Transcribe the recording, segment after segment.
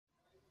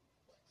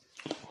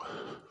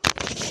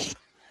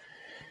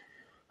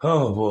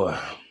Oh boy,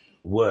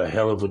 what a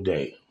hell of a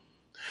day.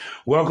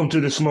 Welcome to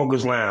the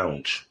Smokers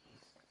Lounge,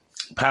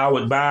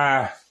 powered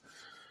by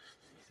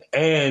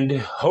and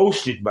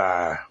hosted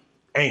by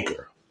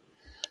Anchor,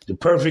 the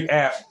perfect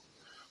app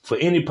for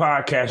any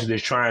podcaster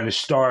that's trying to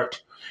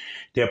start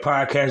their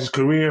podcasting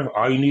career.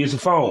 All you need is a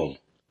phone.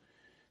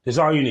 That's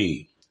all you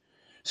need.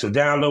 So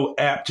download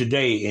app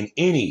today in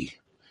any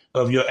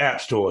of your app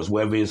stores,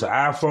 whether it's an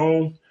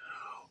iPhone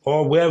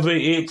or whether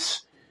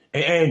it's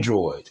an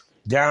Android.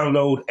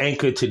 Download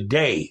Anchor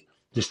today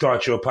to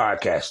start your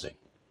podcasting.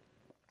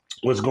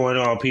 What's going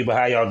on, people?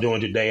 How y'all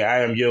doing today?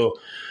 I am your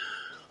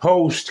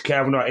host,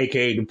 Kavanaugh,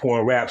 a.k.a. the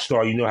Porn Rap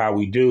Star. You know how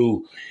we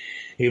do.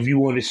 If you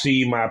want to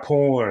see my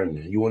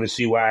porn, you want to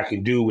see what I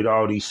can do with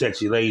all these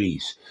sexy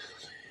ladies,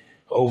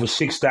 over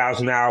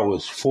 6,000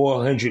 hours,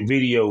 400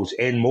 videos,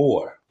 and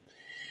more.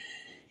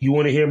 You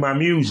want to hear my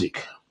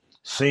music,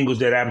 singles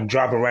that I'm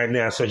dropping right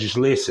now, such as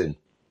Listen,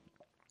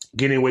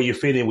 Getting Where You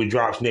Fit In, which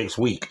drops next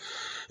week,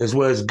 as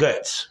well as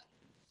Guts.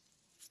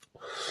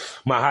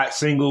 My hot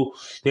single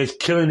that's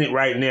killing it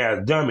right now,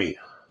 Dummy,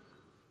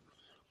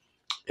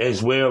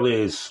 as well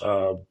as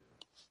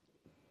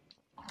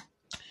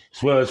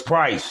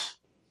Price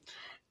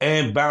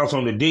and Bounce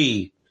on the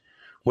D.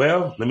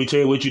 Well, let me tell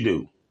you what you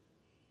do.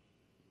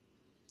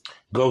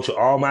 Go to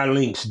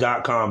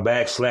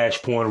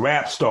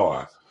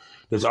allmylinks.com/pornrapstar.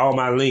 That's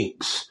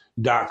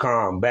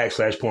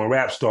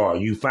allmylinks.com/pornrapstar.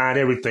 You find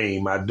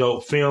everything, my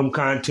dope film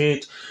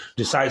content,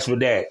 the sites for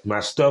that,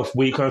 my stuff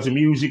when it comes to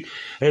music,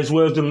 as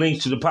well as the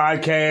links to the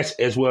podcast,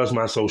 as well as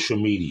my social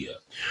media.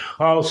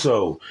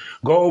 Also,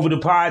 go over to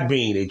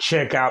Podbean and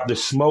check out the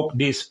Smoke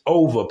This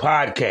Over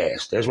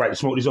podcast. That's right, the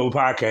Smoke This Over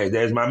podcast.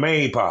 That's my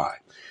main pod.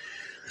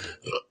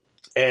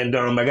 And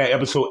I got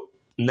episode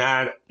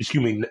 10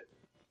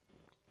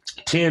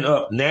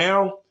 up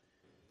now.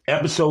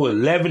 Episode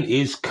 11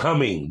 is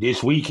coming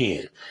this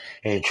weekend.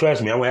 And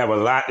trust me, I'm going to have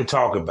a lot to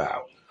talk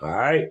about. All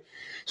right?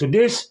 So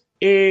this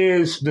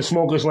is the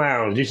Smokers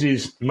Lounge. This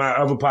is my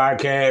other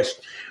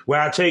podcast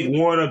where I take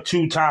one or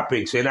two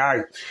topics and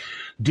I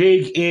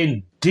dig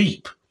in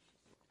deep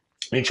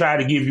and try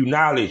to give you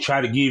knowledge, try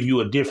to give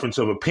you a difference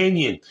of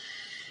opinion,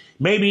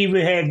 maybe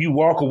even have you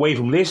walk away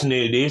from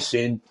listening to this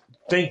and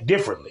think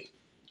differently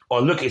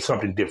or look at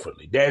something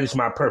differently. That is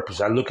my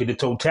purpose. I look at the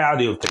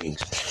totality of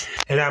things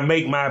and I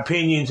make my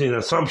opinions and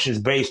assumptions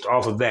based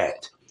off of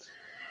that,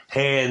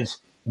 hands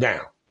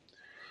down.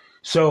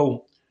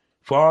 So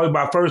for all of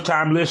my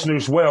first-time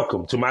listeners,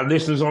 welcome. To my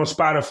listeners on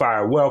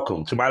Spotify,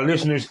 welcome. To my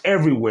listeners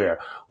everywhere,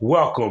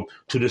 welcome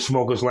to the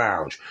Smokers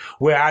Lounge,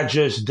 where I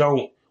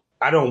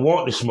don't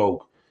want to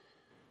smoke.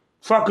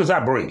 Fuckers, I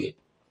bring it.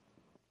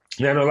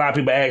 Now, I know a lot of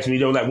people ask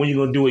me, like, when you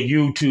going to do a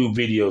YouTube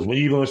videos? When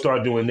you going to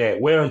start doing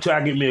that? Well, until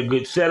I get me a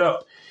good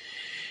setup,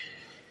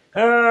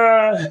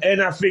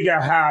 and I figure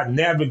out how I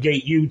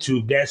navigate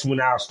YouTube, that's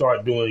when I'll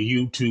start doing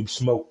YouTube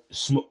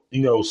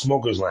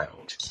Smokers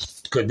Lounge.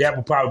 Because that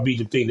would probably be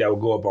the thing that will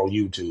go up on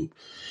YouTube,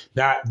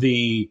 not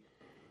the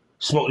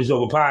Smoke This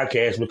Over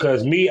podcast.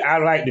 Because me, I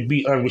like to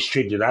be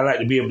unrestricted. I like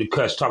to be able to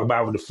talk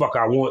about what the fuck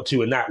I want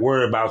to and not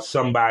worry about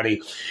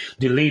somebody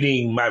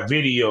deleting my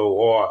video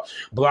or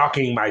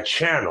blocking my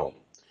channel.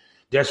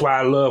 That's why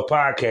I love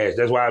podcasts.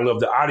 That's why I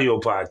love the audio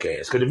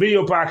podcast. Because the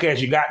video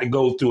podcast, you got to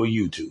go through a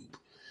YouTube.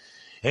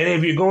 And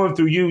if you're going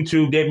through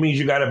YouTube, that means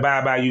you got to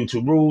abide by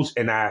YouTube rules.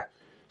 And I'm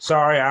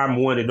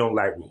one that don't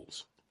like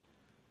rules.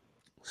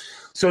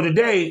 So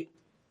today,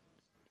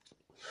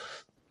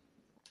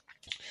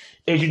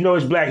 as you know,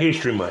 it's Black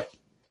History Month.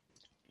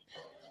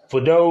 For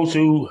those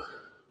who,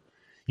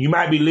 you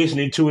might be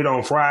listening to it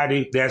on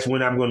Friday. That's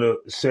when I'm going to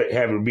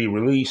have it be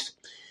released.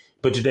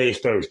 But today is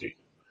Thursday.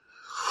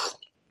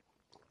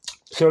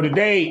 So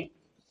today,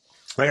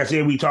 like I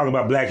said, we talk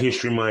about Black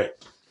History Month.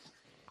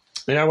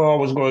 And I'm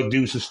always going to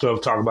do some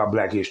stuff talking about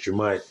Black History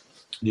Month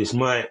this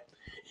month.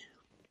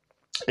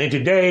 And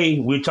today,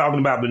 we're talking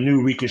about the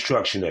new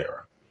Reconstruction era.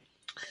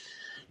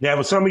 Now,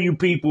 for some of you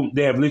people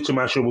that have listened to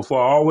my show before,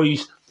 I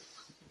always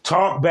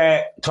talk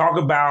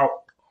about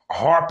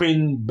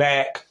harping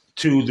back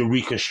to the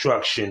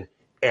Reconstruction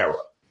era.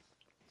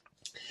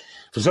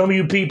 For some of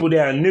you people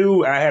that are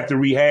new, I have to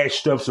rehash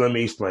stuff, so let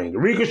me explain. The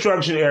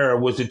Reconstruction era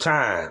was the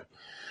time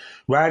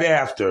right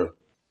after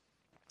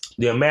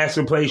the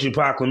Emancipation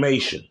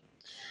Proclamation,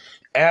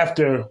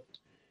 after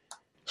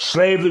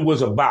slavery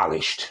was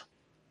abolished.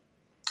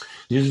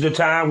 This is the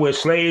time where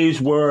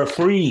slaves were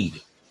freed.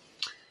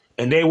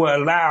 And they were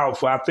allowed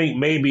for, I think,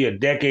 maybe a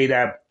decade.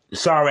 I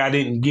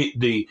didn't get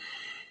the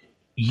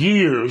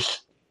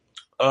years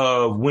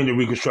of when the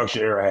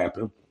Reconstruction era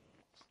happened.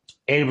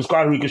 And it was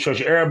called the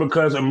Reconstruction era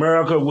because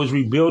America was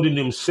rebuilding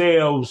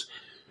themselves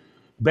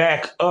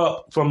back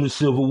up from the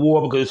Civil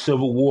War, because the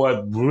Civil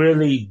War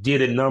really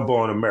did a number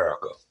on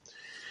America.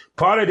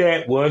 Part of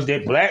that was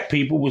that black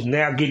people was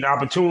now getting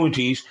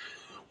opportunities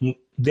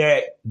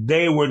that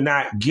they were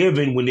not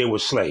given when they were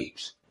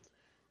slaves,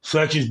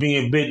 such as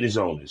being business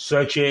owners,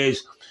 such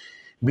as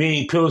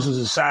being pillars of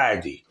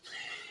society,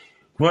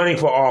 running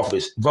for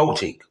office,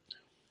 voting.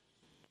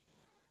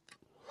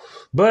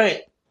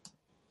 But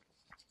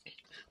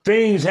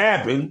things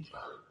happened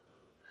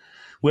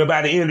where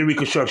by the end of the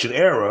Reconstruction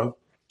era,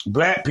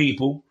 black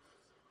people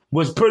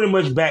was pretty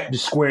much back to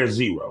square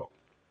zero.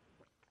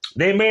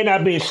 They may not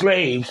have been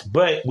slaves,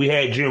 but we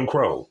had Jim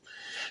Crow.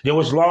 There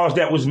was laws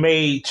that was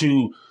made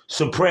to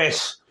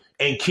suppress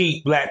and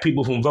keep black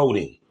people from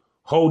voting,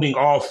 holding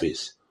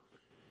office.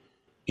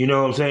 You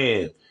know what I'm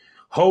saying?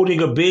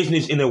 Holding a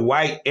business in a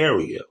white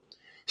area.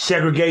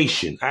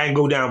 Segregation. I can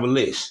go down the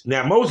list.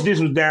 Now, most of this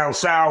was down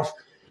south,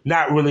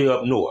 not really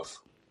up north.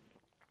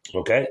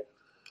 Okay?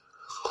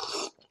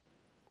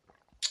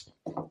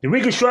 The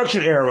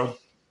Reconstruction era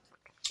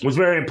was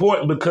very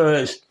important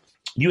because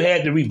you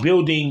had the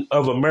rebuilding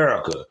of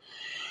America.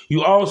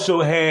 You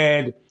also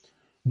had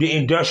the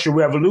Industrial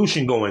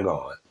Revolution going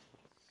on.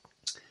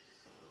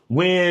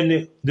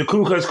 When the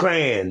Ku Klux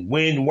Klan,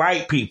 when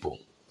white people,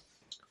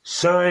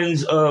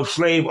 sons of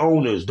slave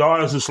owners,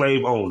 daughters of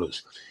slave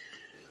owners,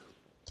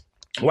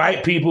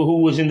 white people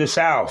who was in the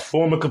South,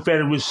 former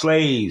Confederate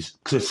slaves,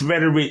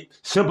 Confederate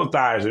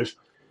sympathizers,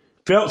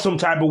 felt some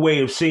type of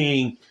way of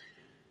seeing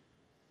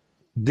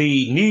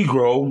the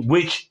Negro,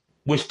 which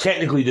was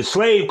technically the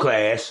slave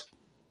class,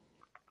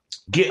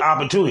 get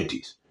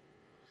opportunities.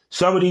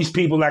 Some of these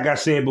people, like I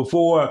said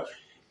before,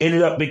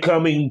 ended up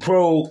becoming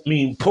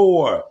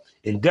poor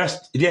and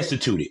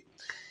destitute,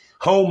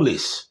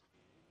 homeless.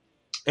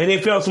 And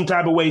they felt some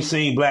type of way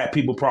seeing black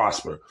people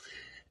prosper.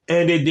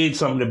 And they did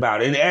something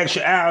about it. In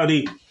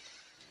actuality,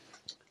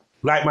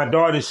 like my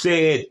daughter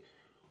said,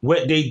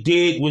 what they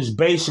did was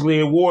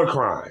basically a war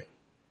crime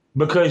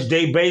because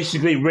they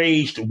basically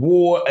waged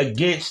war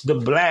against the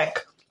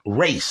black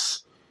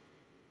race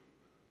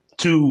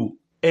to,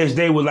 as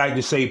they would like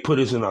to say, put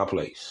us in our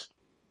place.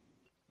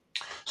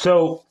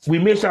 So we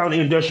missed out on the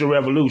Industrial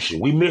Revolution.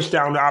 We missed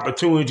out on the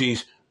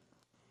opportunities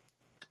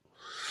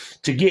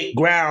to get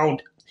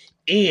ground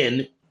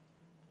in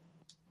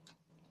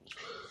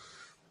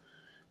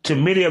to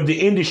many of the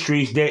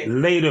industries that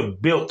later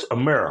built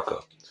America,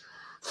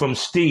 from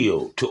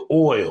steel to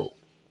oil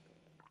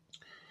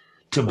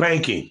to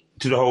banking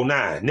to the whole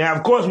nine. Now,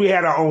 of course, we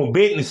had our own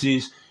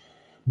businesses,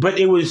 but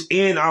it was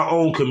in our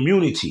own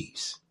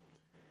communities.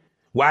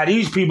 While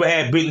these people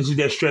had businesses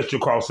that stretched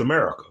across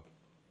America.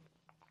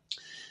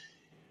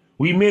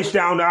 We missed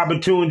out on the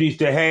opportunities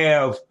to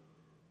have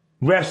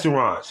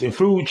restaurants and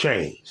food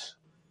chains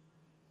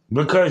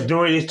because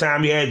during this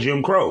time you had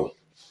Jim Crow.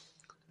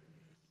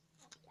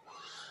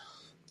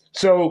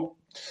 So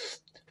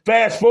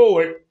fast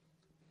forward,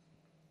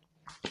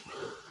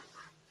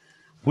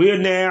 we're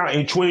now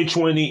in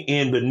 2020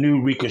 in the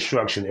new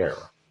Reconstruction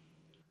era.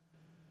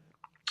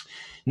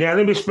 Now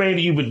let me explain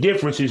to you the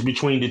differences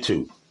between the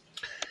two.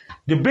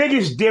 The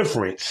biggest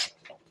difference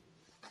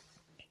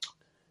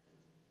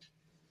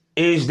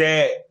is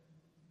that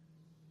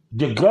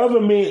the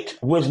government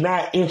was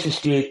not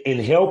interested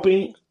in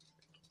helping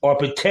or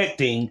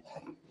protecting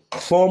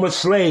former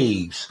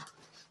slaves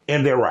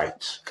and their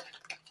rights.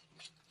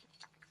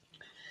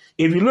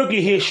 If you look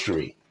at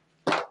history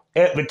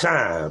at the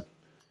time,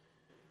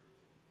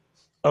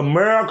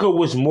 America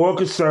was more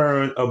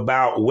concerned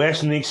about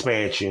Western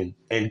expansion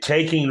and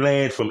taking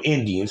land from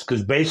Indians,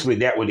 because basically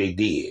that's what they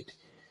did,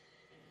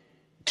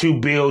 to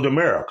build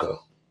America.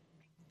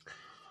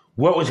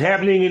 What was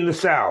happening in the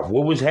South,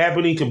 what was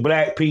happening to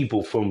black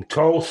people from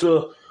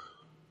Tulsa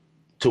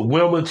to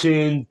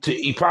Wilmington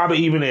to probably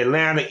even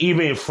Atlanta,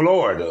 even in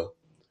Florida,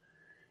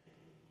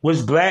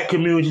 was black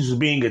communities was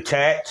being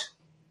attacked.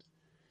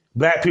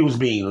 Black people was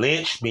being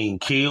lynched, being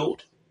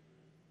killed.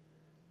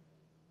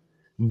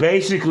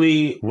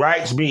 Basically,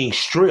 rights being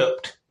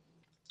stripped,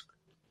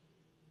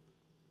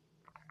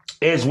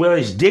 as well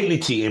as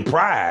dignity and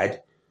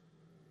pride.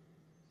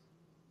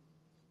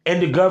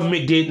 And the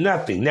government did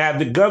nothing. Now, if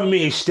the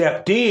government had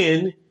stepped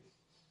in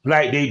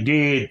like they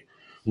did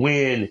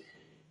when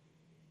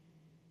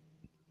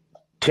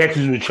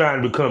Texas was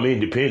trying to become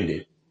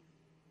independent,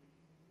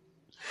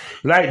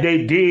 like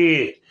they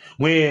did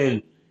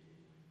when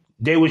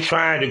they were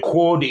trying to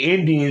quell the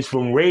Indians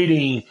from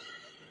raiding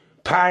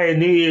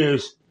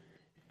pioneers'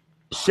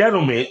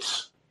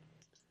 settlements,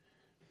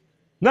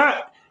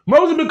 not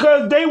mostly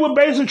because they were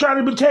basically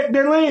trying to protect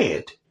their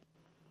land.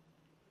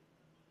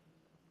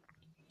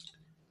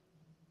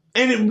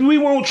 And if we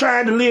weren't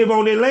trying to live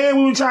on their land,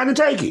 we were trying to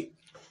take it.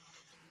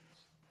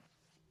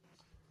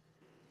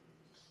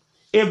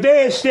 If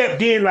they had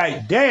stepped in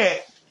like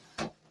that,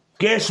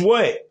 guess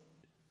what?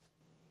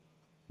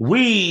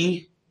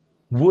 We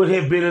would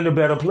have been in a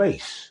better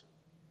place.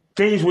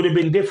 Things would have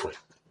been different.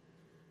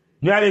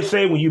 Now they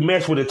say when you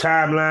mess with a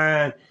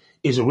timeline,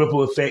 it's a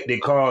ripple effect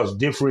that causes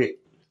different,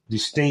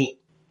 distinct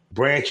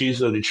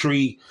branches of the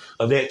tree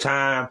of that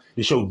time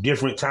to show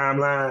different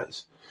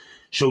timelines,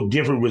 show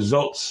different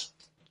results.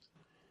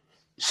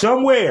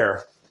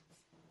 Somewhere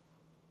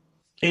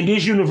in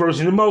this universe,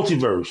 in the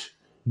multiverse,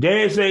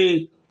 there's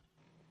a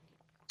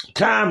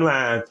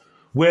timeline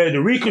where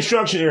the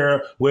Reconstruction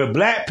era, where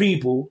black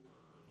people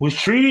was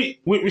treated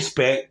with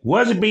respect,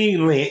 wasn't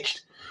being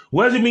lynched,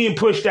 wasn't being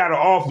pushed out of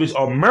office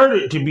or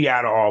murdered to be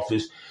out of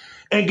office,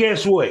 And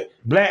guess what?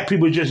 Black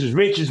people are just as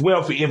rich as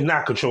wealthy, if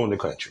not controlling the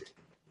country.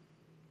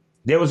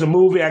 There was a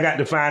movie, I got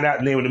to find out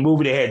the name of the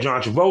movie, that had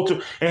John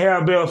Travolta and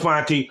Harold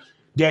Belafonte,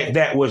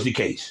 that was the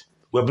case,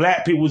 where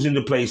black people was in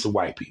the place of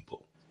white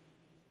people.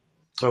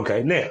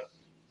 Okay, now,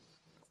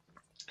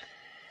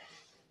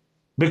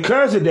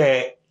 because of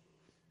that,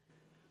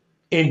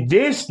 in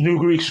this New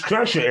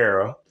Reconstruction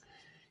era,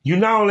 you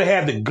not only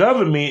have the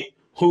government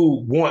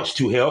who wants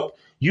to help,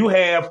 you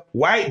have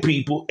white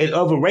people and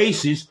other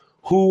races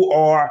who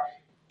are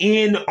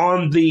in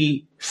on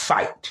the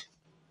fight.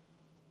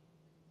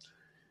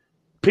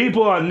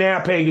 People are now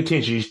paying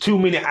attention. There's too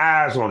many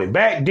eyes on it.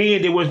 Back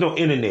then, there was no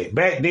internet.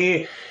 Back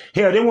then,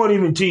 hell, there wasn't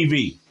even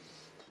TV.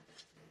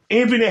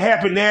 Anything that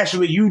happened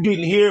nationally, you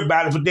didn't hear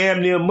about it for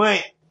damn near a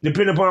month,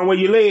 depending upon where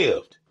you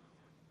lived.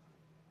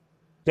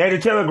 They had a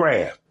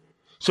telegraph.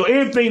 So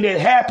anything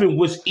that happened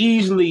was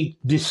easily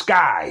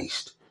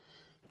disguised.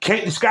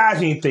 Can't disguise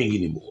anything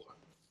anymore.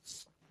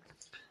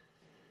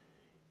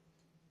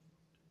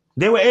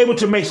 They were able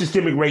to make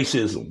systemic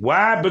racism.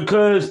 Why?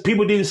 Because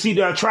people didn't see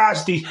the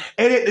atrocities,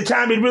 and at the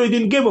time they really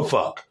didn't give a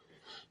fuck.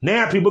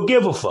 Now people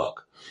give a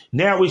fuck.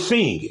 Now we're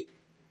seeing it.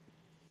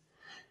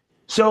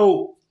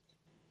 So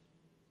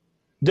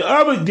the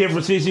other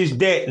difference is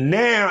that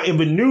now in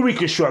the New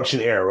Reconstruction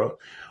era,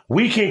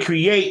 we can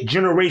create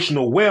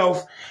generational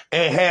wealth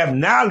and have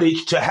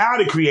knowledge to how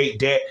to create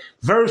that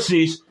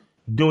versus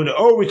during the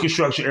old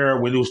Reconstruction era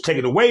when it was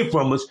taken away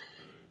from us,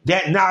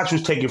 that knowledge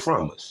was taken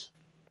from us.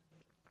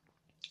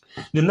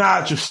 The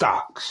knowledge of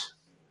stocks,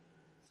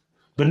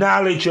 the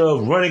knowledge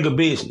of running a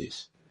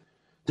business,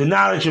 the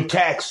knowledge of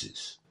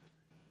taxes,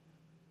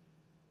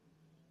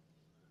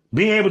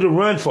 being able to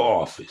run for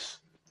office.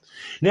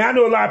 Now, I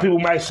know a lot of people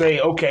might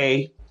say,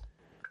 okay,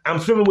 I'm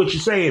feeling what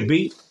you're saying,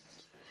 B.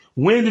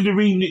 When did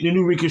the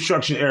New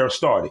Reconstruction era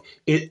started?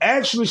 It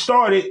actually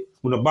started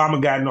when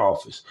Obama got in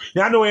office.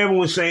 Now, I know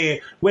everyone's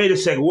saying, wait a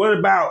second, what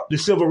about the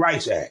Civil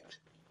Rights Act?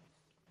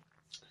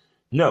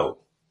 No.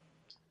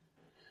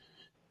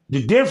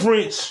 The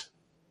difference,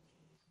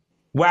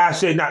 why I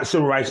say not the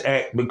Civil Rights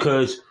Act,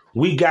 because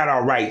we got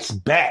our rights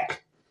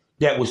back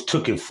that was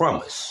taken from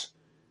us.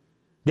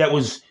 That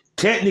was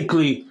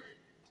technically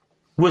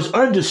was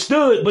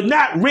understood, but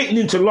not written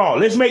into law.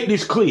 Let's make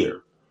this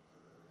clear.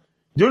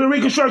 During the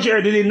Reconstruction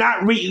era, they did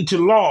not read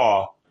into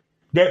law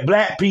that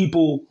black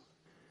people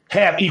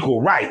have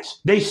equal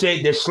rights. They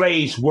said that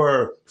slaves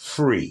were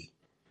free.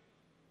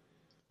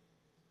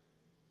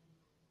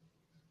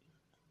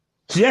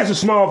 See, that's a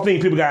small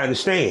thing people got to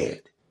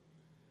understand.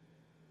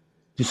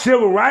 The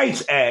Civil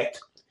Rights Act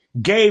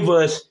gave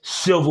us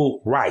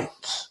civil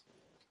rights.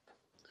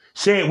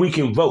 Said we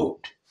can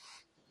vote.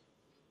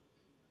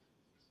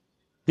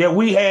 That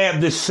we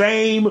have the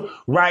same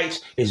rights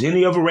as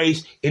any other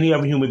race, any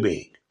other human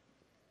being.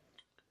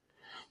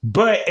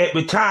 But at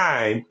the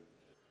time,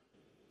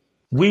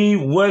 we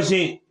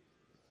wasn't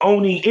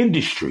owning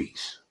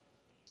industries.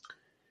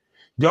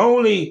 The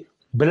only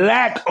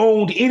black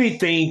owned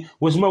anything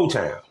was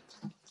Motown.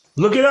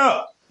 Look it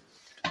up.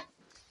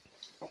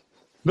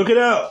 Look it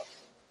up.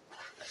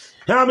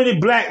 How many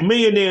black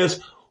millionaires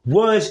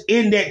was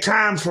in that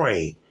time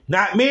frame?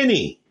 Not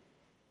many.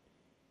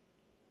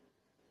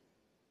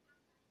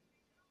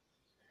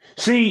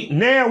 See,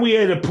 now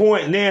we're at a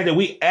point now that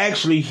we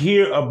actually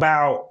hear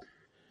about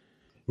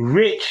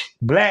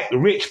black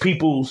rich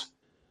people's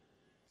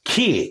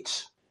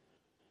kids,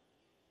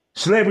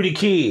 celebrity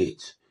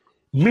kids,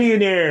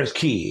 millionaires'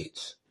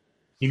 kids.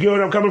 You get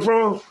what I'm coming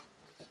from?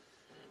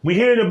 We're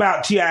hearing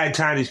about T.I. and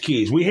Tiny's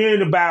kids. We're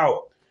hearing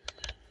about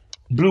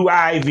Blue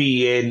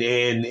Ivy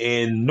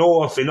and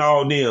North and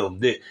all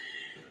them.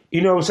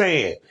 You know what I'm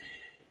saying?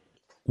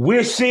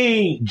 We're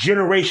seeing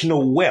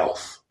generational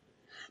wealth.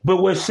 But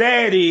what's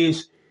sad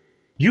is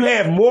you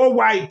have more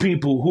white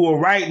people who are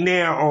right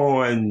now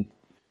on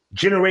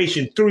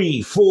generation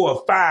 3,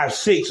 4, 5,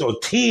 6, or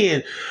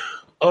 10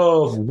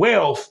 of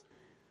wealth,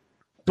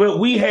 but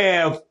we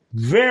have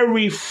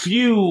very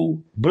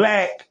few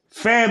black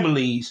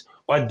families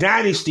or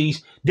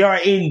dynasties that are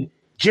in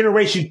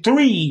generation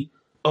 3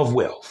 of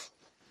wealth.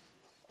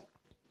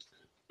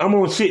 I'm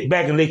going to sit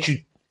back and let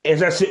you,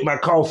 as I sip my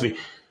coffee,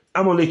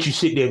 I'm going to let you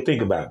sit there and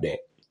think about that.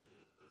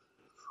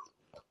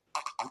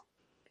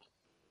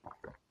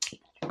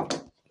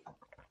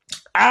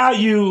 I'll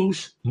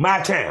use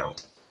my town.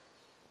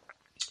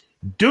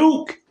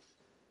 Duke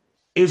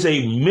is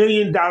 $1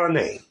 million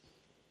name.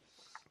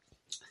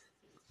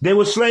 They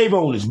were slave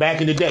owners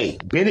back in the day.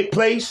 Bennett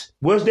Place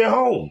was their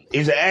home.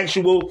 It's an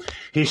actual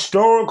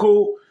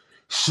historical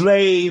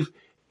slave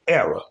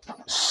era.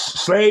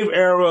 Slave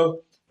era,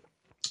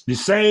 the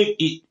same.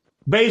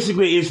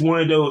 Basically, it's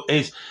one of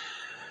those.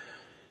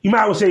 You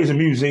might well say it's a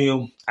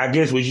museum. I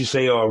guess what you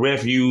say, or a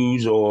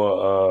refuge,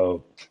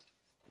 or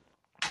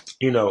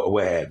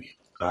what have you.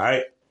 All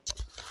right.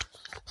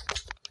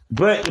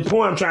 But the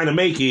point I'm trying to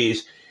make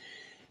is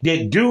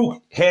that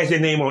Duke has their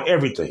name on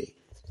everything.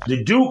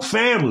 The Duke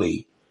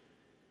family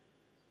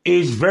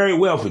is very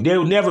wealthy.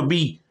 They'll never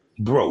be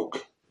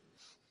broke.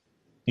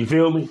 You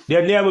feel me?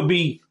 They'll never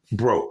be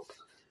broke.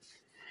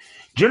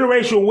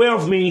 Generational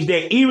wealth means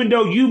that even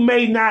though you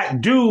may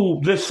not do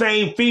the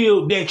same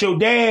field that your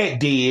dad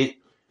did,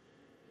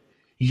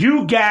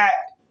 you got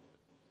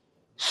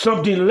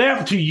something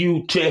left to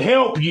you to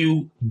help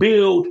you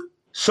build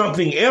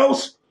something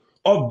else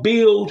or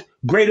build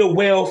greater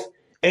wealth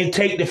and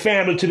take the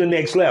family to the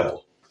next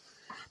level.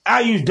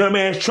 I use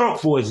dumbass Trump,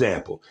 for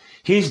example.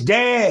 His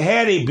dad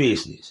had a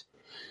business,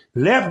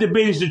 left the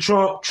business to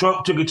Trump.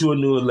 Trump took it to a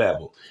newer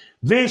level.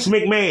 Vince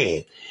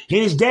McMahon,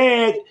 his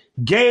dad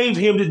gave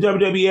him the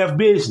WWF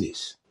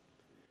business.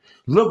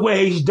 Look what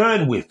he's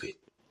done with it.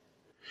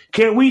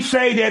 Can we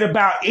say that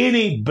about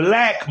any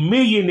black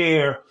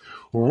millionaire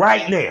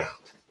right now?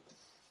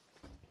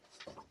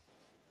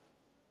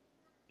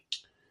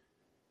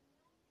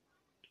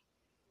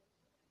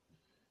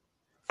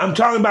 I'm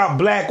talking about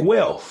black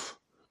wealth.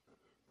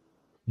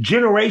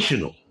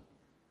 Generational.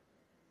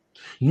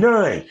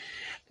 None.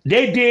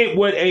 They did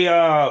what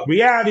a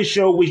reality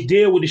show which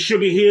did with the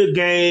Sugar Hill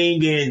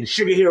Gang and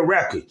Sugar Hill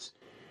Records.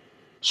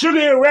 Sugar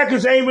Hill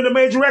Records ain't even a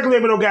major record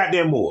label no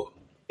goddamn more.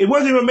 It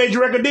wasn't even a major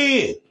record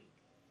then.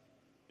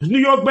 It's New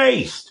York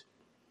based.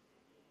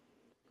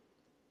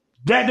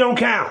 That don't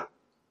count.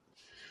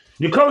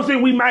 The closest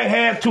thing we might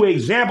have to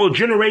example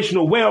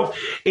generational wealth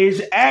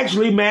is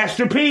actually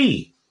Master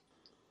P.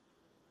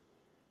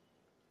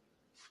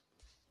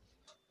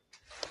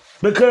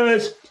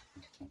 Because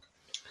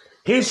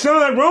his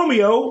son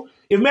Romeo,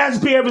 if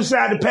Master P ever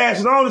decided to pass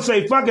it on and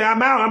say, fuck it,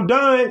 I'm out, I'm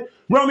done,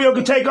 Romeo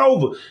could take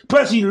over.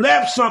 Plus he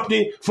left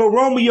something for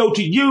Romeo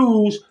to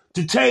use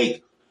to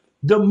take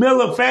the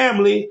Miller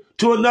family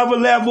to another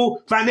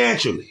level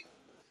financially.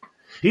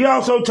 He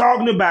also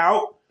talking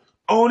about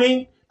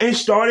owning and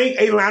starting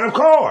a line of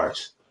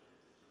cars.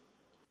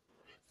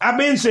 I've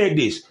been saying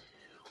this.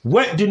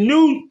 What the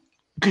new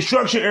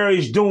construction area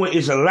is doing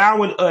is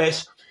allowing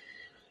us,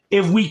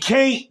 if we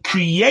can't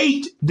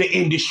create the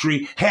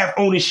industry, have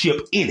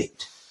ownership in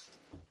it.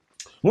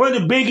 One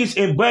of the biggest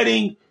and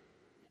budding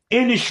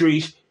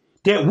industries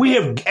that we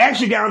have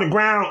actually got on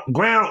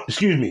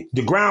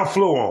the ground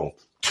floor on.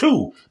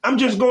 Two, I'm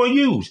just going to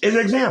use as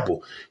an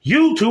example,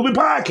 YouTube and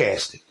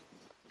podcasting.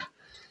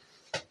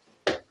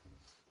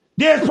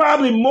 There's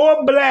probably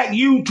more black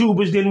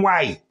YouTubers than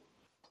white.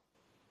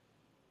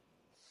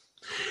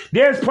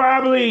 There's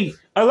probably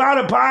a lot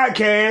of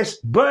podcasts,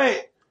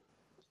 but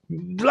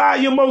a lot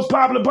of your most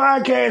popular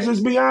podcasts, let's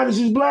be honest,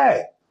 is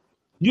black.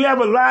 You have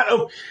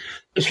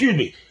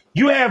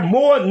you have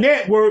more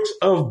networks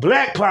of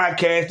black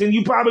podcasts than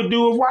you probably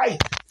do of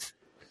white.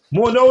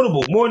 More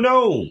notable, more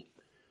known.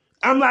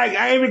 I'm like,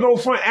 I ain't even go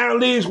front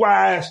analytics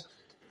wise.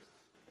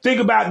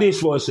 Think about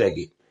this for a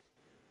second.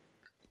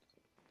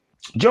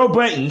 Joe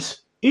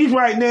Buttons, he's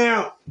right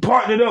now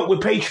partnered up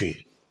with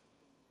Patreon.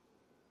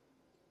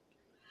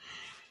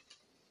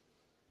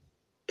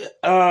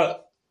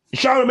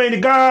 Charlamagne the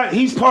God,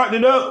 he's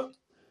partnered up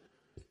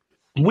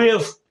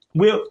with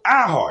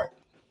iHeart.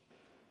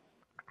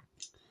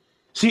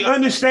 See,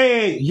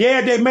 understand,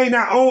 yeah, they may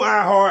not own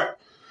iHeart,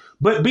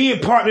 but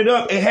being partnered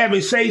up and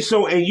having say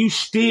so and you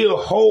still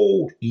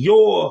hold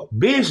your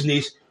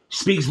business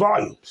speaks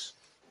volumes.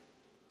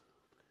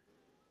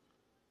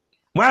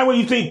 Why would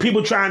you think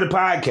people trying to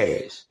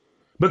podcast?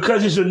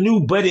 Because it's a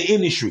new budding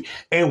industry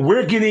and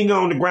we're getting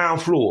on the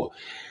ground floor.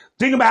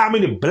 Think about how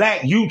many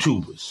black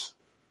YouTubers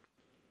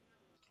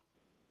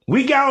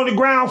we got on the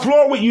ground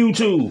floor with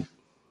YouTube.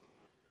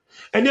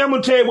 And then I'm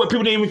going to tell you what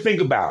people didn't even think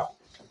about.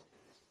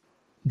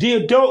 The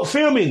adult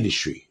film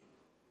industry.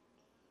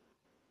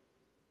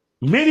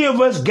 Many of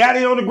us got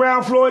it on the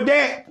ground floor of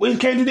that when it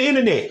came to the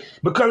internet.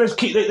 Because let's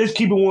keep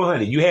it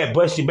 100. You had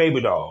Busty Baby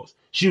Dolls.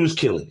 She was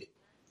killing it.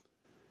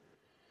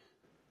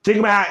 Think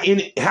about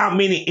how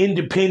many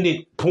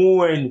independent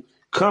porn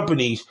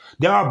companies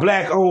that are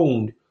black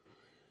owned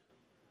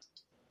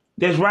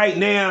that's right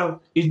now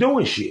is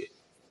doing shit.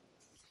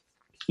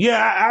 Yeah,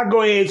 I'll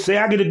go ahead and say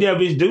I get a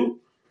devil his due.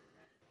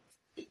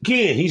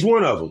 Ken, he's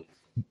one of them.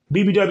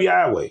 BBW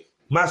Highway.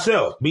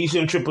 Myself,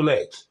 BCM Triple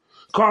X.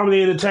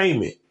 Carmely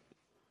Entertainment.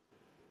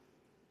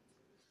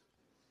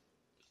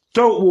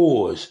 Throat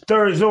Wars.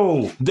 Third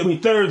Zone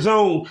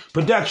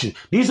Production.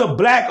 These are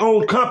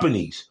black-owned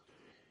companies.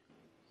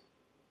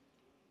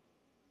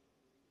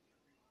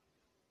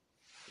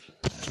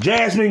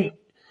 Jasmine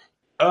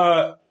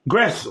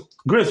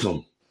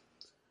Grissom.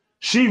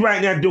 She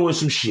right now doing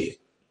some shit.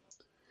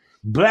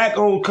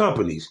 Black-owned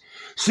companies.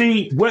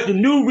 See, what the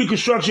new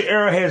Reconstruction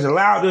era has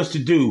allowed us to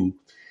do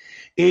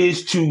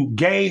is to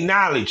gain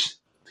knowledge.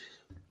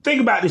 Think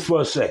about this for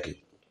a second.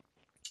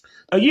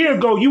 A year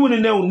ago, you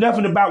wouldn't have known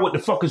nothing about what the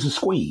fuck is a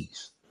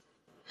squeeze.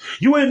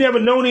 You would have never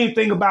known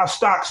anything about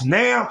stocks.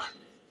 Now,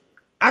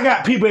 I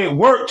got people at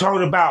work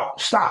talking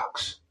about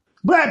stocks.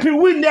 Black people,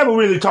 we never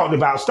really talked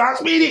about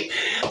stocks. Meaning,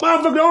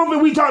 motherfucker, the only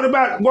thing we talked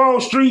about Wall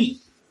Street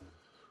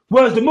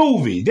was the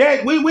movie.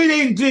 That we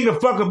didn't think a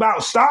fuck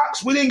about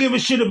stocks. We didn't give a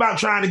shit about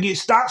trying to get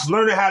stocks,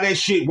 learning how that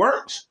shit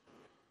works.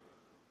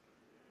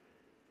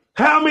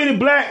 How many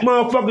black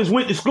motherfuckers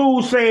went to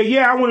school saying,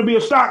 yeah, I want to be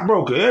a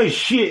stockbroker? Hey,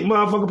 shit,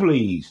 motherfucker,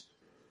 please.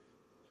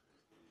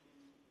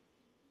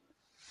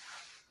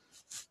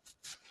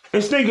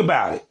 Let's think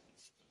about it.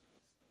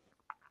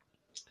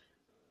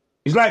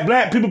 It's like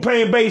black people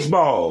playing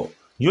baseball.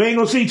 You ain't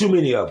gonna see too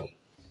many of them.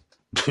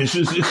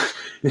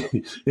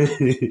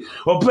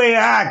 Or playing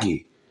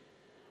hockey.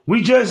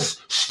 We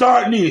just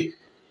starting to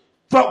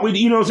fuck with,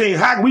 you know what I'm saying?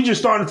 Hockey, we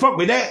just starting to fuck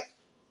with that.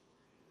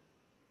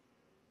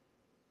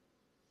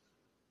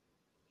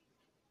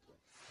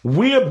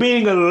 We are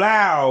being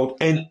allowed,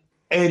 and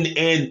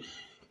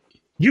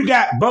you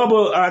got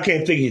Bubba, I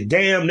can't think of his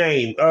damn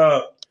name,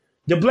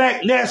 the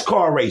black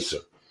NASCAR racer.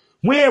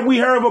 Where have we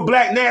heard of a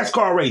black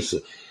NASCAR racer?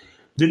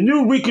 The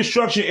new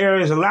Reconstruction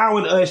era is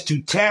allowing us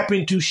to tap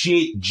into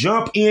shit,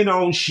 jump in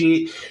on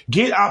shit,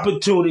 get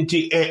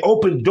opportunity, and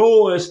open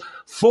doors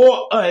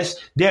for us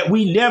that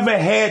we never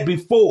had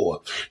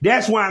before.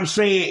 That's why I'm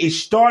saying it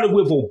started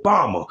with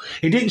Obama.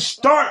 It didn't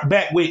start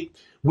back with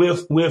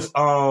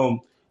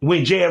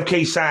when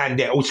JFK signed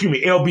that.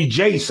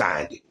 LBJ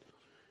signed it.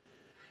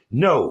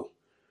 No.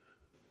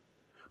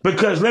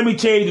 Because let me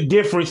tell you the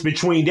difference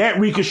between that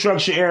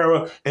Reconstruction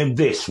era and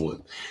this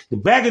one. The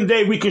back in the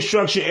day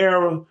Reconstruction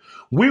era,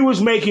 we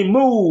was making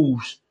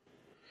moves,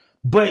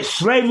 but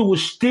slavery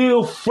was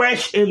still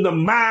fresh in the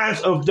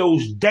minds of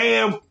those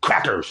damn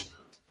crackers.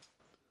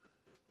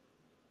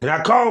 And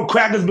I call them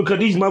crackers because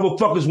these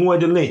motherfuckers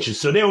wanted to lynch us,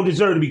 so they don't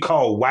deserve to be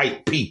called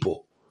white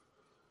people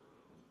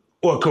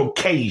or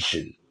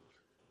Caucasian.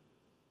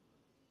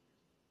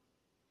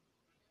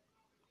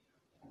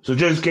 So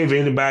just in case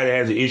anybody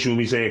has an issue with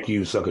me saying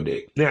you suck a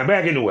dick. Now,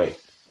 back in the way.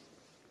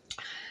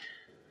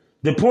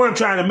 The point I'm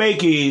trying to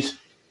make is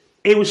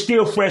it was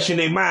still fresh in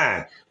their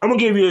mind. I'm going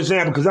to give you an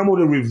example because I'm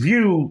going to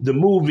review the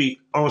movie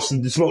on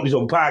the Smoke This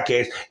Open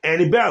podcast,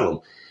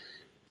 Antebellum.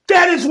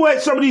 That is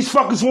what some of these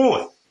fuckers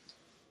want.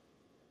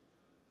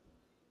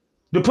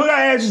 To put our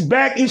asses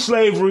back in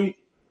slavery,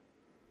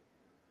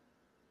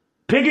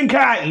 picking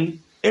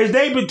cotton, as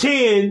they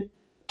pretend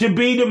to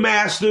be the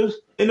masters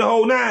in the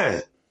whole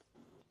nine.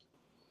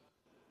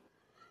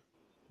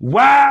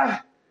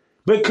 Why?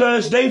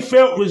 Because they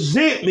felt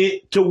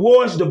resentment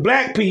towards the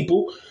black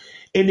people.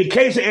 In the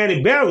case of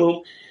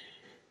Antebellum,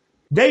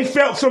 they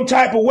felt some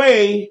type of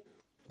way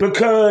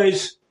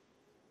because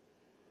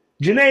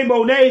Janelle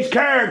Monáe's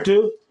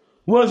character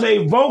was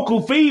a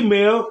vocal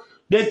female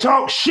that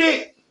talked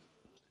shit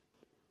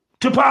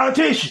to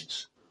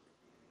politicians.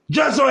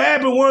 Just so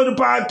happened one of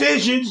the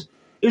politicians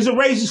is a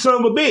racist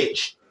son of a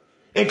bitch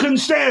and couldn't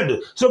stand her.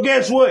 So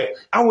guess what?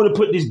 I want to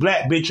put this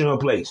black bitch in her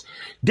place.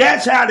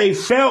 That's how they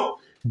felt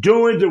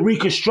during the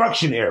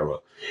Reconstruction era.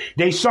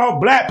 They saw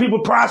black people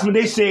prosper.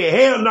 They said,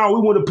 hell no,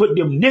 we want to put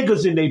them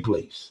niggas in their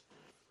place.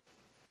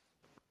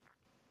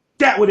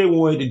 That's what they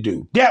wanted to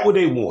do. That's what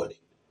they wanted.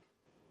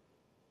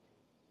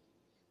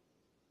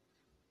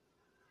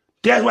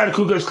 That's why the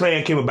Ku Klux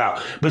Klan came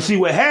about. But see,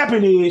 what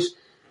happened is,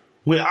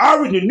 when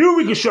the new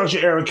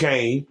Reconstruction era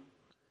came,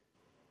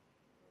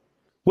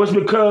 was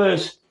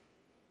because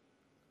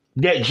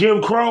that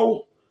Jim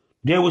Crow,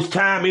 there was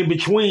time in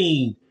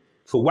between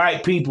for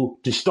white people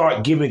to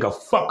start giving a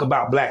fuck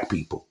about black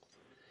people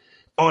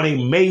on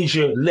a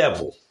major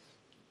level.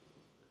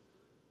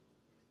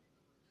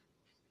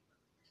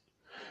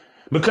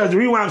 Because the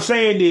reason why I'm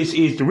saying this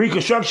is the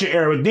Reconstruction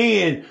era,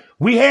 then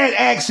we had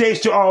access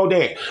to all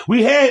that.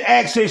 We had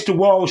access to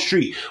Wall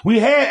Street. We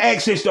had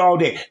access to all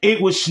that.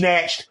 It was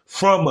snatched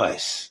from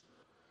us.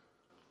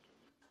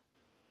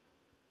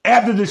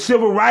 After the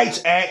Civil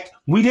Rights Act,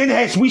 we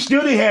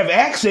still didn't have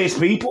access,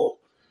 people.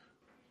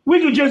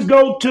 We could just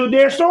go to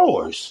their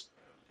stores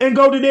and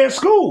go to their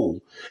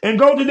school and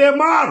go to their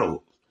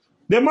mall.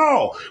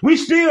 We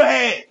still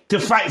had to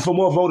fight for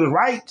more voter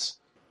rights.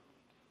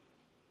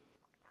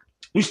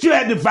 We still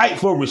had to fight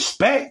for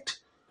respect.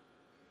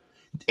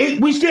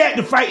 We still had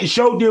to fight and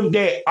show them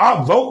that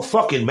our vote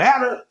fucking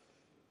matter.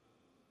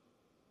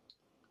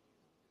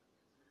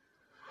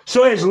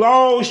 So as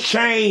laws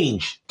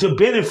change to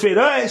benefit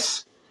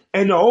us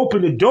and to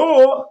open the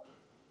door,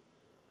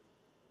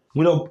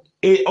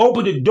 it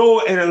opened the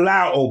door and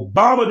allowed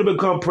Obama to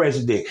become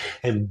president.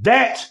 And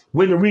that's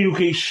when the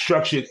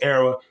Reconstruction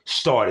era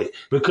started.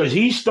 Because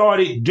he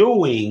started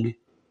doing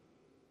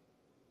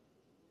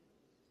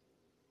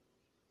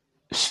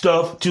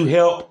stuff to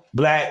help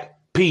black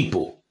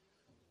people.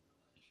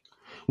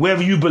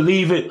 Whether you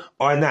believe it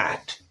or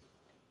not.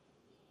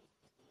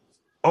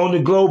 On the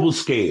global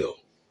scale.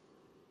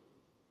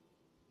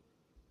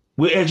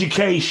 With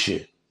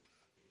education.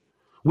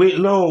 With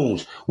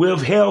loans.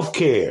 With health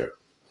care.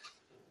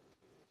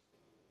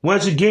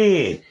 Once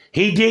again,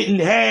 he didn't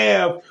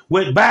have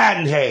what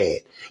Biden had.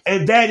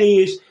 And that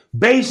is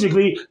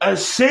basically a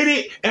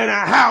Senate and a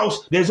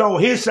House that's on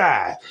his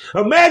side.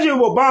 Imagine if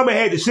Obama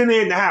had the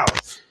Senate and the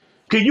House.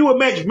 Can you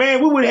imagine?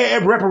 Man, we would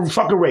have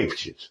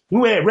reparations.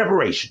 We would have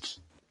reparations.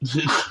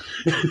 It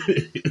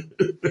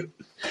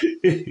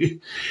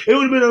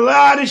would have been a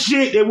lot of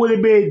shit that would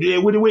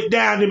have went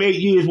down them 8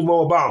 years with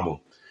Obama.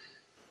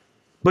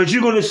 But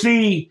you're going to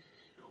see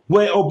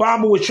what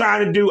Obama was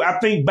trying to do, I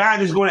think Biden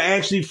is going to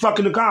actually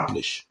fucking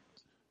accomplish.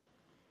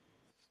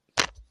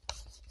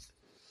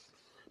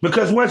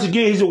 Because once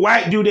again, he's a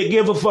white dude that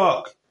give a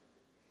fuck.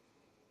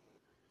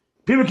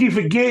 People keep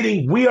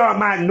forgetting we are a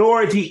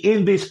minority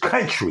in this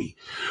country.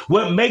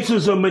 What makes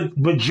us a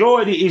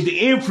majority is the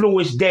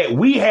influence that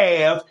we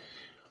have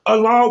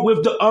along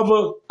with the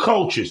other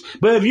cultures.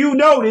 But if you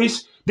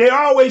notice, they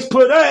always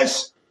put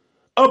us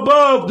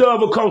above the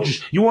other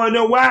cultures. You want to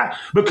know why?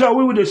 Because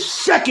we were the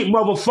second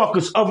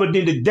motherfuckers other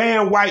than the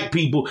damn white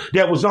people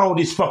that was on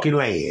this fucking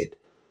land.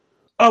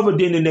 Other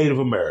than the Native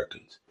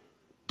Americans.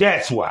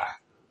 That's why.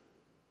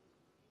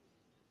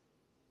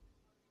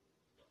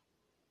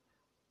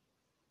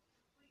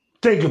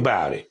 Think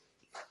about it.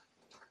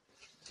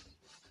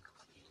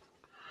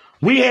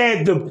 We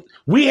had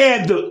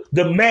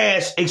the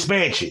mass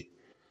expansion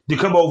to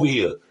come over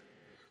here.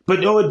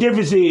 But the only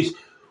difference is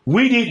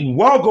we didn't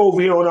walk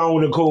over here on our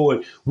own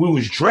accord. We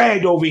was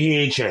dragged over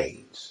here in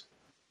chains.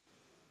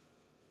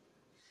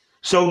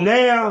 So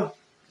now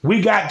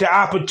we got the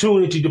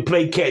opportunity to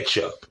play catch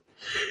up.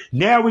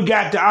 Now we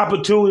got the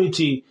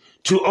opportunity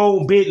to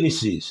own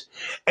businesses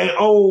and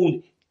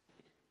own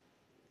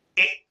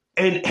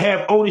and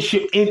have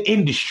ownership in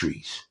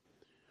industries.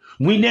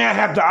 We now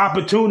have the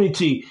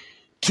opportunity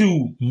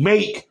to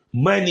make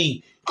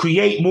money,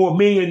 create more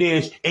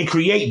millionaires, and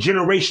create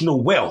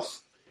generational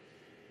wealth.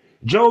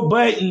 Joe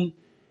Budden,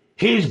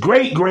 his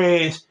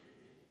great-grands,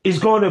 is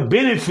going to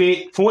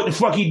benefit from what the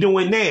fuck he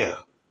doing now.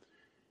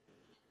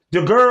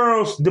 The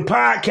girls, the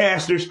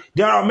podcasters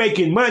that are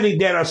making money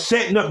that are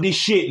setting up this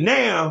shit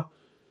now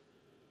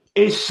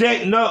is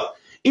setting up.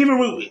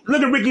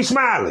 Look at Ricky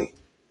Smiley.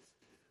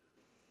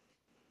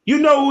 You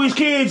know who his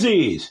kids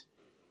is.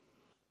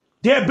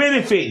 They're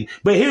benefiting.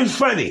 But here's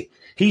funny.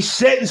 He's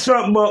setting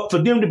something up for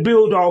them to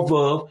build off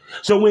of.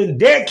 So when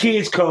their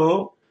kids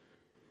come,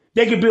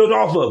 they can build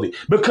off of it.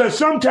 Because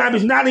sometimes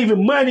it's not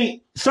even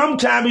money.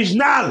 Sometimes it's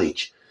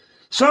knowledge.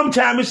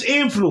 Sometimes it's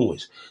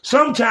influence.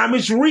 Sometimes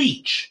it's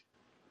reach.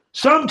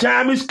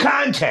 Sometimes it's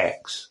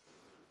contacts.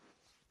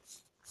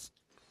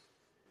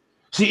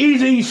 See,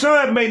 Eazy-E's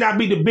son may not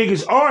be the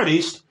biggest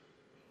artist,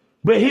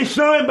 but his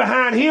son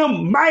behind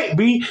him might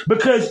be,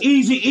 because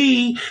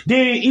Eazy-E,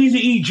 then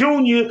Eazy-E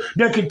Jr.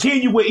 that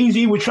continued what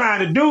Eazy-E was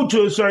trying to do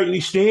to a certain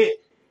extent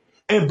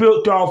and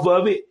built off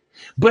of it.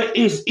 But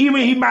it's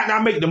even he might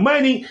not make the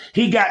money,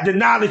 he got the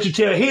knowledge to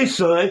tell his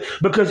son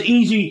because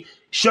Eazy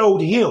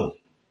showed him.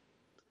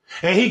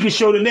 And he could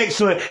show the next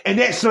son, and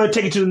that son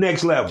take it to the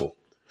next level.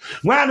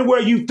 Why in the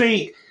world you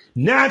think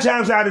 9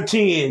 times out of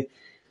 10,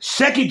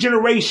 second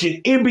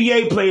generation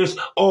NBA players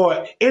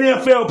or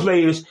NFL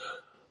players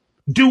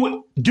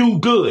do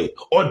good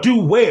or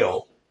do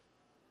well?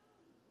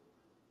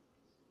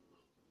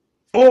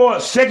 Or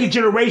second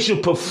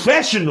generation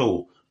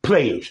professional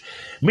players,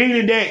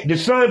 meaning that the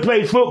son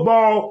played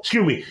football,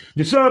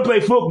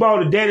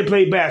 the daddy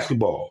played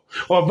basketball,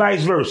 or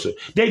vice versa.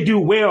 They do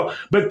well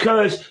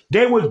because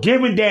they were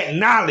given that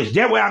knowledge.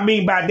 That's what I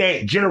mean by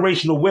that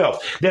generational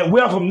wealth. That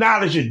wealth of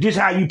knowledge is this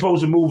how you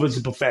supposed to move as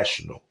a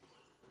professional.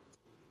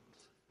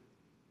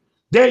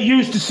 They're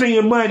used to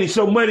seeing money,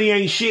 so money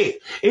ain't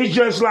shit. It's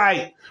just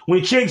like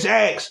when chicks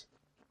ask,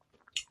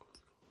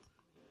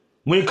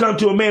 when it comes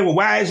to a man, well,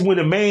 why is when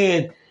a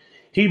man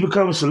he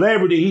becomes a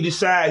celebrity, he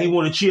decides he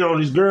want to cheat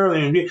on his girl,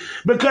 and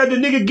because the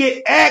nigga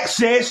get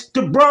access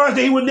to bras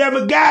that he would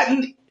never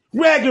gotten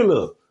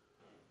regular.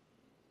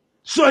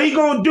 So he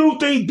gonna do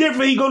things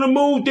different. He gonna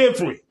move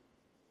different.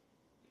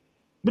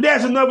 But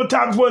that's another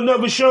topic for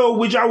another show,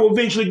 which I will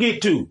eventually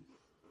get to.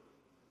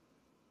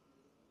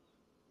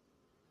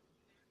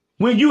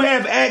 When you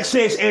have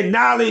access and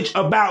knowledge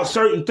about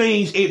certain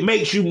things, it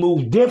makes you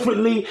move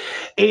differently.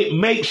 It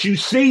makes you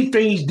see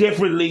things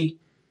differently,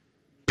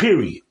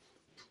 period.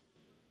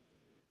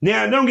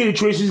 Now, don't get it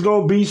twisted. It's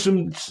going to be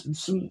some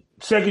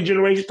second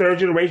generation, third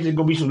generation. There's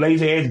going to be some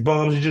lazy-ass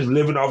bums that just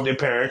living off their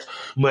parents'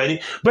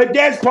 money. But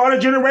that's part of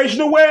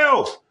generational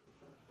wealth.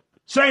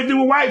 Same thing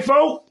with white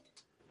folk.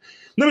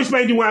 Let me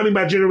explain to you what I mean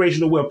by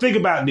generational wealth. Think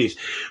about this.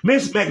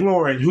 Miss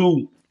McLaurin,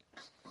 who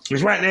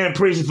is right now in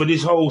prison for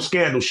this whole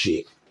scandal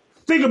shit.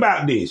 Think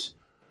about this.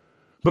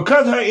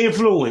 Because of her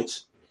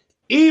influence,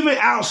 even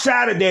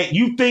outside of that,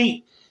 you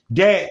think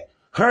that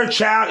her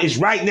child is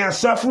right now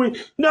suffering?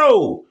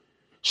 No.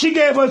 She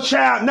gave her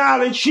child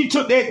knowledge. She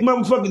took that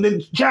motherfucking,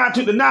 the child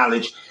took the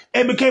knowledge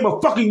and became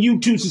a fucking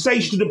YouTube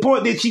sensation to the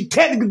point that she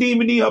technically didn't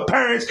even need her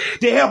parents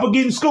to help her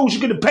get in school. She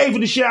could have paid for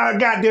the shit out of her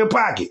goddamn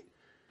pocket.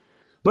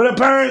 But her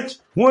parents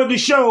wanted to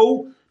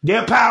show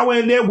their power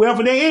and their wealth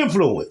and their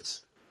influence.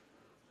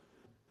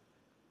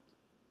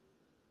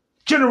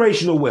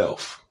 Generational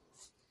wealth.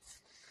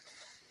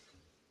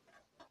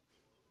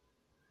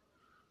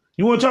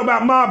 You want to talk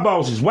about mob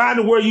bosses? Why in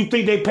the world you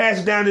think they pass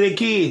it down to their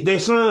kids, their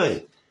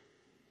son?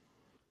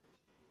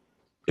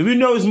 If you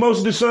notice, most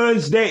of the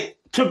sons that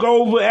took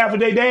over after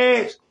their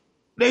dads,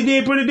 they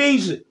did pretty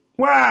decent.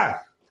 Why?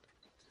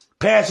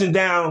 Passing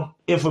down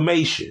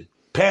information,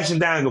 passing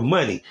down the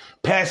money,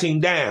 passing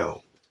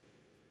down.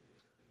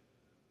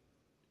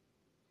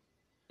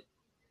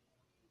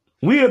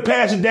 We are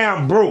passing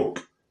down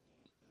broke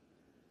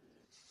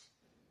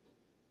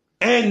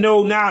and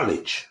no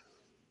knowledge.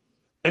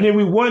 And then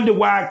we wonder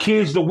why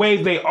kids the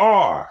way they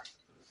are.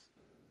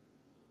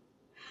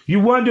 You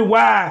wonder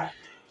why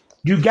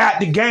you got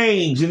the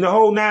gangs and the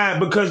whole nine,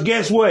 because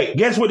guess what?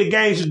 Guess what the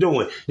gangs are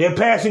doing? They're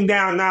passing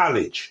down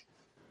knowledge.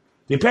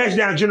 They're passing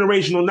down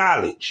generational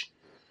knowledge.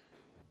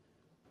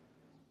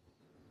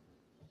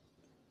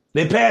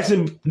 They're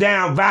passing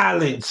down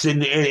violence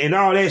and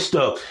all that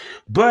stuff.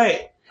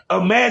 But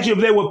imagine if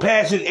they were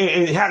passing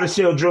and how to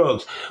sell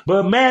drugs.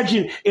 But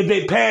imagine if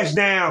they passed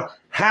down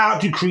how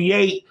to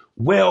create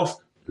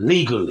wealth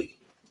legally.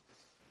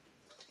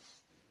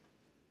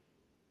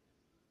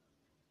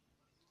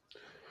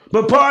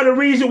 But part of the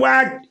reason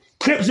why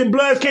Crips and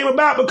Bloods came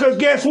about, because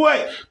guess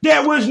what?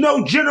 There was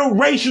no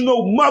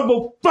generational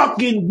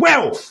motherfucking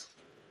wealth.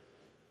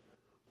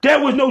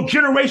 There was no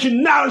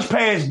generation knowledge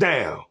passed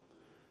down.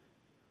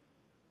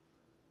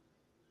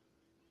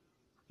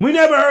 We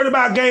never heard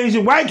about gangs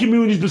in white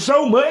communities, but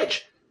so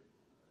much.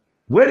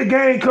 Where the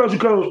gang culture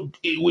comes,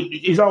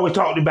 it's always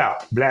talked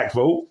about. Black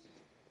folk.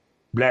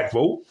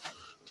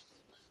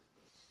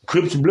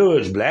 Crips and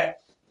Bloods,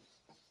 black.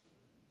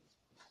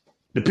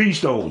 The P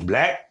Stones,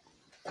 black.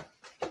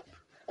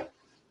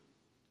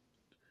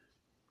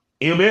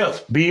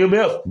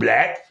 BMF,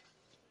 black.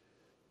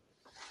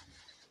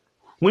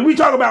 When we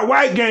talk about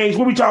white gangs,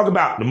 what we talk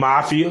about? The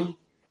mafia,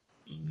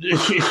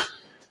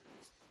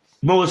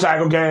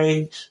 motorcycle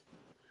gangs.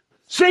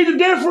 See the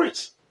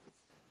difference?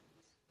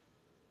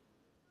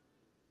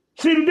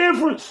 See the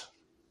difference?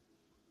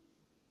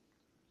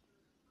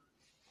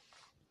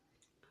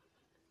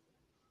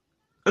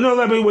 I know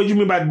what you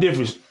mean by the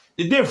difference.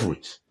 The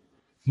difference.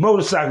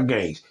 Motorcycle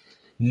gangs.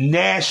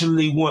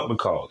 Nationally, what we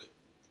call it.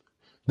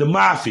 The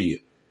mafia.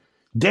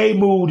 They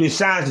moved in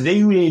science. They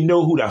didn't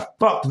know who the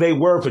fuck they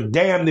were for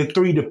damn near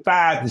 3 to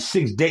 5 to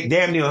 6,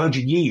 damn near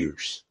 100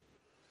 years.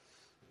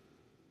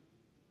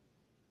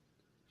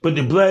 But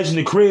the Bloods and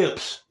the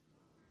Crips,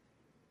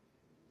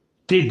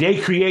 did they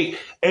create?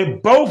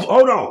 And both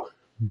of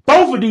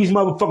these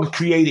motherfuckers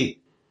created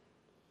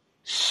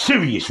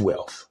serious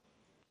wealth.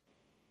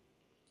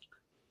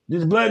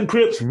 Did the Blood and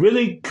Crips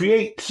really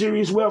create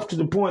serious wealth to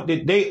the point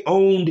that they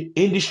owned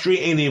industry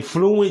and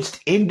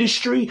influenced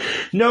industry?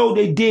 No,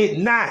 they did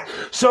not.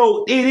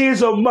 So it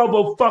is a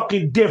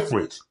motherfucking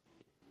difference.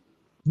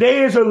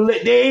 There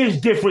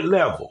is different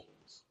level.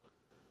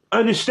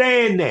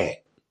 Understand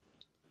that.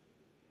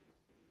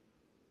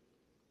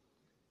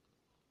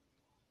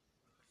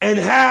 And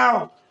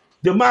how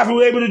the mafia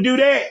were able to do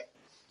that?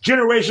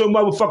 Generational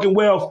motherfucking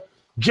wealth,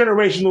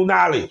 generational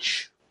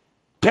knowledge,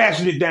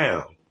 passing it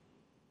down.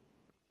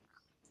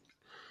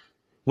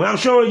 What I'm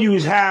showing you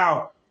is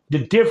how the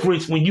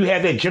difference when you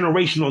have that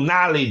generational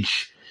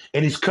knowledge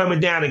and it's coming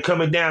down and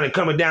coming down and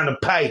coming down the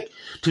pipe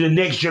to the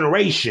next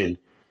generation,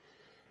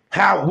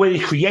 what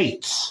it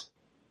creates.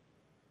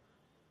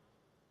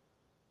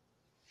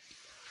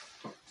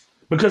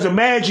 Because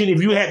imagine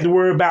if you had to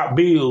worry about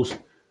bills,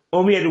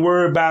 all we had to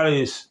worry about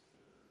is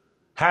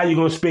how you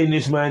going to spend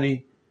this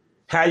money,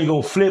 how you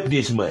going to flip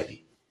this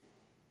money.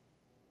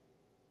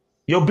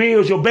 Your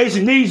bills, your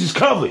basic needs is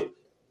covered.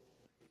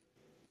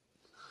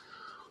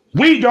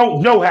 We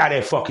don't know how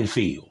that fucking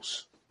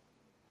feels.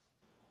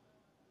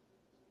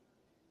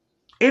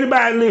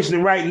 Anybody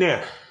listening right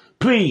now,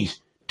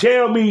 please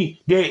tell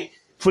me that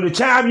for the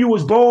time you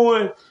was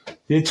born,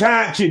 the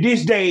time to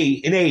this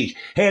day and age,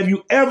 have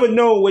you ever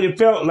known what it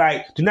felt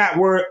like to not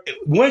worry,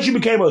 once you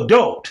became an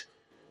adult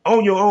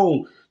on your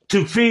own,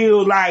 to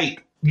feel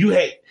like you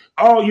had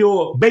all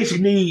your basic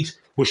needs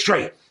were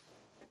straight?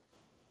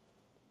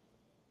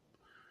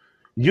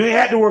 You ain't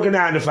had to work a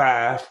 9 to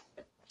 5.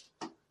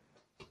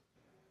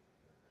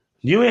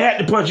 You ain't had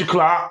to punch a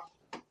clock.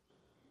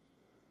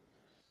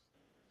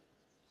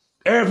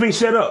 Everything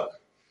set up.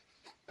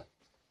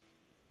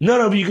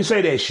 None of you can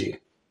say that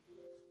shit.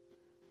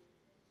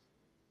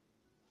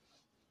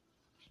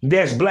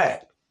 That's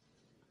black.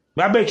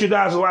 But I bet you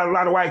there's a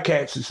lot of white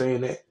cats are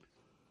saying that.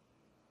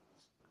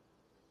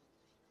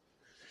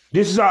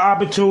 This is our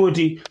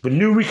opportunity for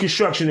new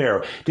Reconstruction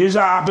era. This is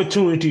our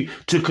opportunity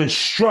to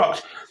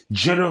construct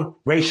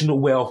generational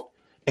wealth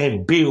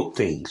and build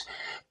things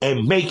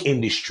and make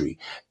industry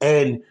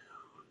and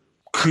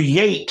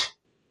create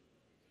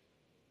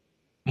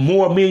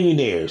more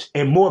millionaires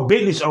and more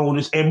business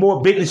owners and more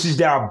businesses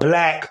that are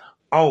black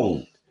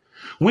owned.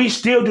 We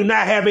still do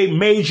not have a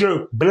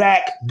major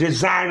black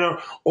designer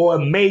or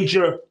a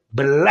major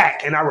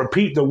black, and I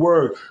repeat the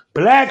word,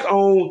 black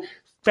owned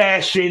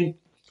fashion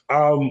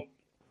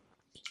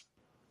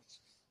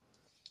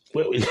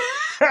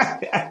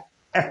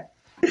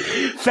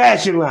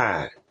fashion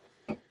line.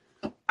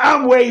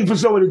 I'm waiting for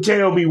someone to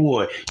tell me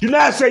one. Do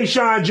not say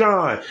Sean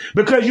John,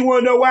 because you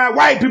want to know why?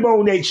 White people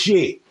own that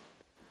shit.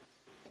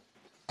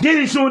 Then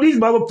as soon as these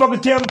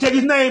motherfuckers tell him to take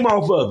his name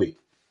off of it,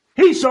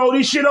 he sold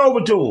his shit over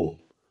to him.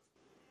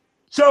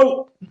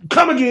 So,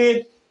 come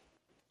again.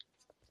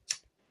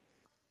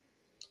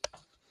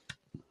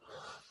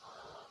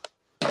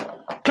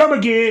 Come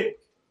again.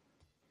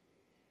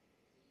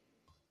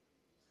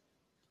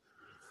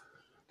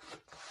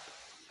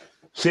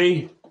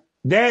 See,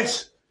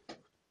 that's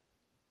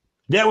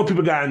what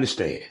people gotta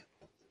understand.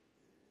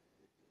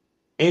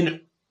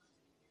 And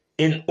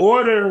In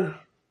order,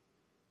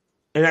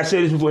 and I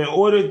said this before, in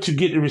order to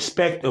get the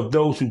respect of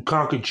those who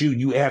conquered you,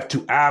 you have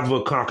to either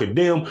conquer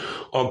them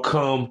or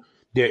come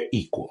their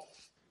equal.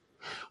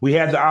 We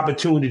have the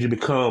opportunity to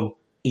become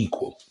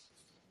equal.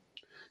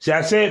 See,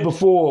 I said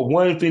before,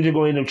 one of the things that's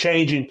going to end up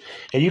changing,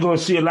 and you're going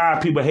to see a lot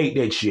of people hate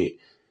that shit.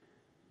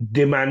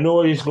 The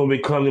minority is going to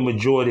become the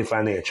majority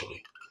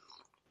financially.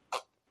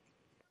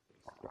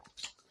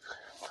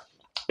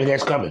 And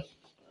that's coming.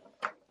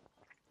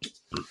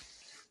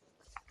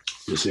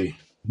 You see.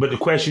 But the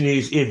question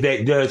is, if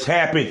that does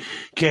happen,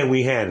 can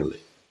we handle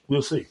it?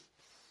 We'll see.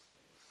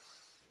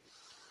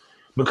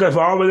 Because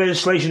for all the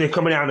legislation that's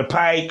coming down the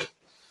pike,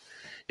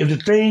 if the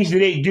things that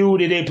they do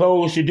that they're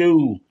supposed to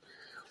do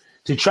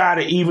to try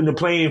to even the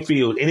playing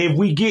field, and if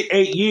we get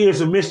 8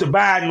 years of Mr.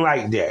 Biden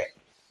like that,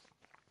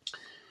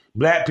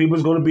 black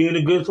people's going to be in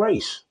a good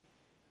place.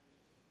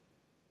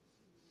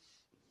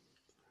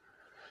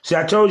 See,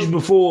 I told you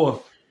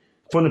before,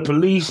 from the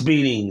police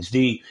beatings,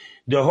 the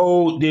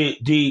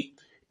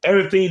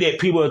everything that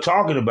people are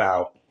talking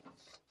about,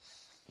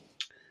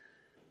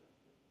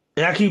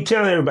 and I keep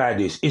telling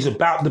everybody this, it's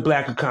about the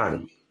black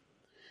economy.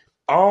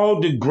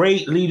 All the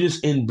great leaders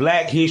in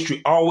black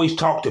history always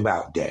talked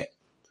about that.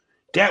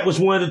 That was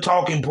one of the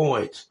talking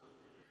points.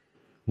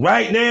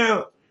 Right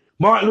now,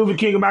 Martin Luther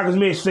King and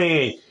Malcolm X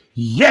saying,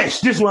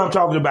 yes, this is what I'm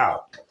talking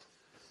about.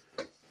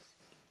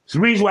 It's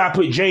the reason why I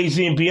put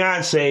Jay-Z and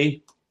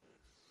Beyonce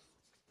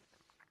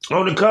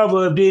on the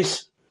cover of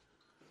this,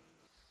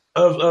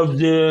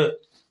 the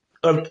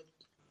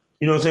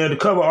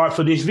cover art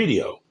for this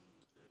video.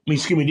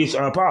 This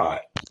pod,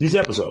 this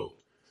episode.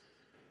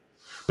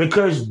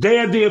 Because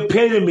they're the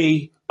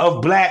epitome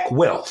of black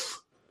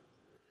wealth.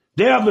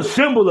 They are the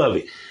symbol of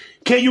it.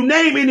 Can you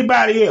name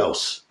anybody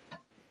else?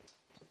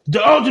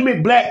 The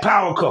ultimate black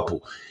power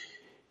couple.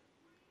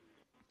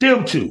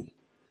 Them two.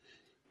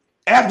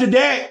 After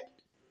that,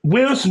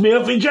 Will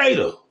Smith and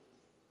Jada.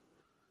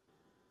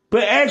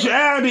 But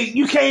actually,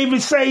 you can't even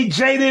say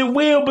Jada and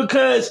Will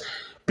because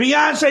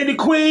Beyonce the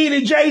queen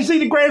and Jay-Z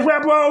the greatest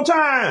rapper of all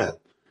time.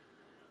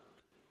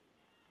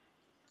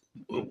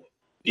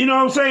 You know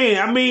what I'm saying?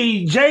 I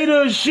mean,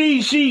 Jada,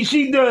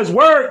 she does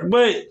work,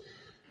 but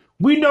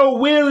we know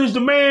Will is the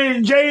man,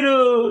 and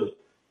Jada,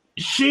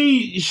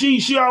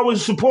 she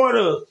always support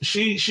her.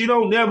 She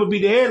don't never be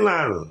the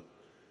headliner.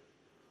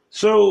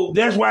 So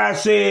that's why I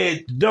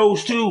said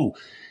those two.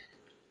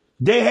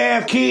 They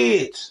have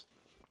kids.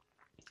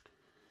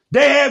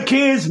 They have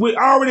kids with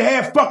already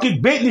have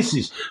fucking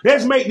businesses.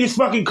 Let's make this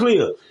fucking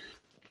clear.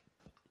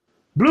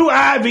 Blue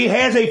Ivy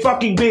has a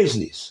fucking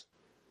business.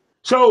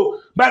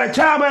 So by the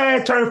time I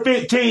turned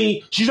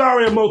 15, she's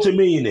already a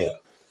multimillionaire.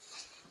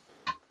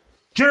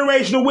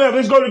 Generational wealth.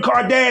 Let's go to the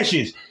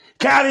Kardashians.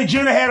 Kylie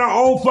Jenner had her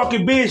own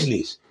fucking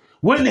business.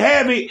 Wouldn't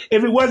have it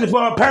if it wasn't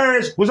for her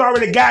parents was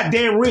already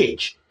goddamn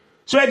rich.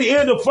 So at the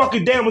end of the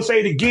fucking day, I'm going to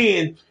say it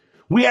again.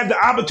 We have the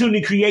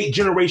opportunity to create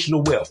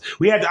generational wealth.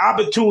 We have the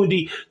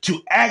opportunity to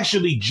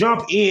actually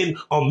jump in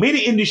on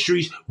many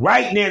industries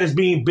right now that's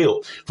being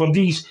built. From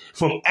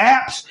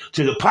apps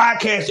to the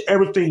podcast to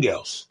everything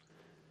else.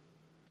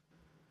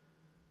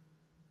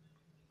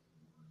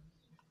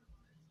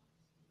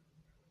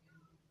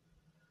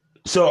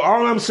 So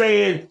all I'm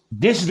saying,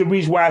 this is the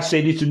reason why I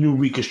say this is the new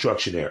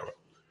Reconstruction era.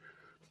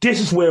 This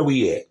is where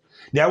we at.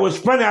 Now, what's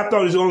funny, I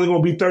thought it was only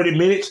going to be 30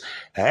 minutes.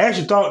 I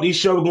actually thought this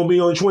show was going to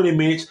be only 20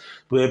 minutes.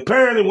 But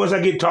apparently, once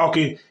I get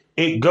talking,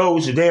 it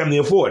goes to damn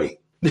near 40.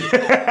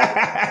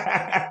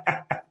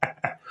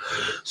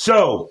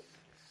 So,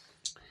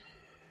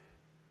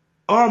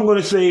 all I'm going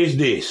to say is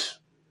this.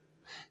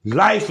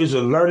 Life is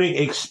a learning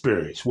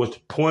experience. What's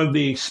the point of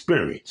the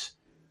experience?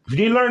 If you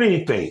didn't learn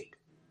anything,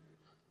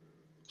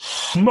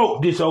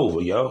 smoke this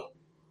over, yo.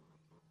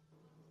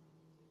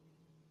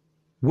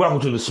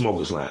 Welcome to the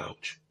Smokers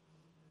Lounge.